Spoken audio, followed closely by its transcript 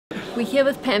We're here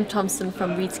with Pam Thomson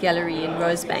from Reads Gallery in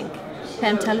Rosebank.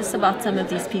 Pam, tell us about some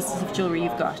of these pieces of jewellery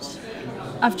you've got.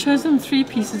 I've chosen 3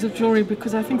 pieces of jewellery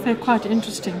because I think they're quite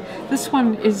interesting. This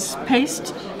one is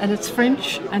paste and it's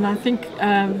French, and I think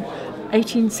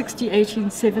 1860,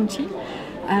 1870.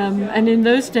 And in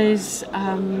those days,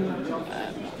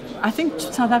 I think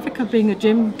South Africa being a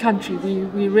gem country,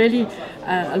 we really,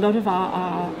 a lot of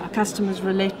our customers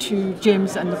relate to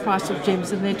gems and the price of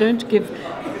gems, and they don't give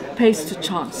paste a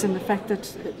chance, and the fact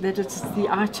that it's the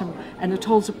item and it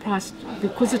holds a price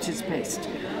because it is paste.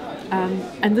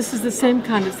 And this is the same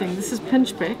kind of thing. This is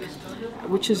pinchbeck,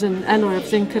 which is an alloy of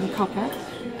zinc and copper,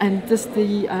 and the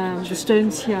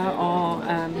stones here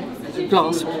are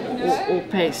glass or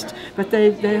paste, but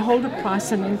they hold a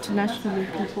price, and internationally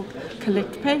people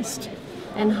collect paste.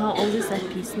 And how old is that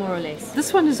piece, more or less?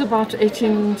 This one is about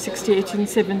 1860,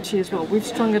 1870 as well. We've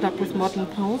strung it up with modern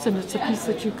pearls, and it's a piece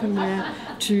that you can wear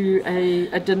to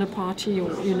a dinner party, or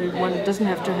one doesn't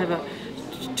have to have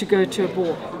to go to a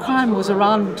ball. Crime was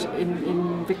around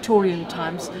in Victorian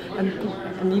times,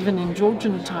 and even in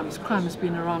Georgian times. Crime has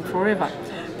been around forever.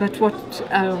 But what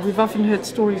we've often heard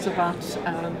stories about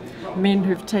men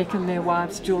who've taken their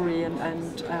wives' jewellery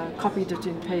and copied it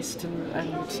in paste and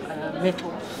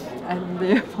metal, and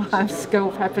their wives go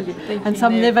off happily. And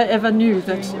some never ever knew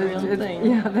that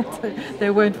that they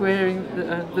weren't wearing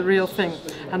the real thing.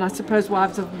 And I suppose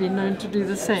wives have been known to do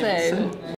the same. So.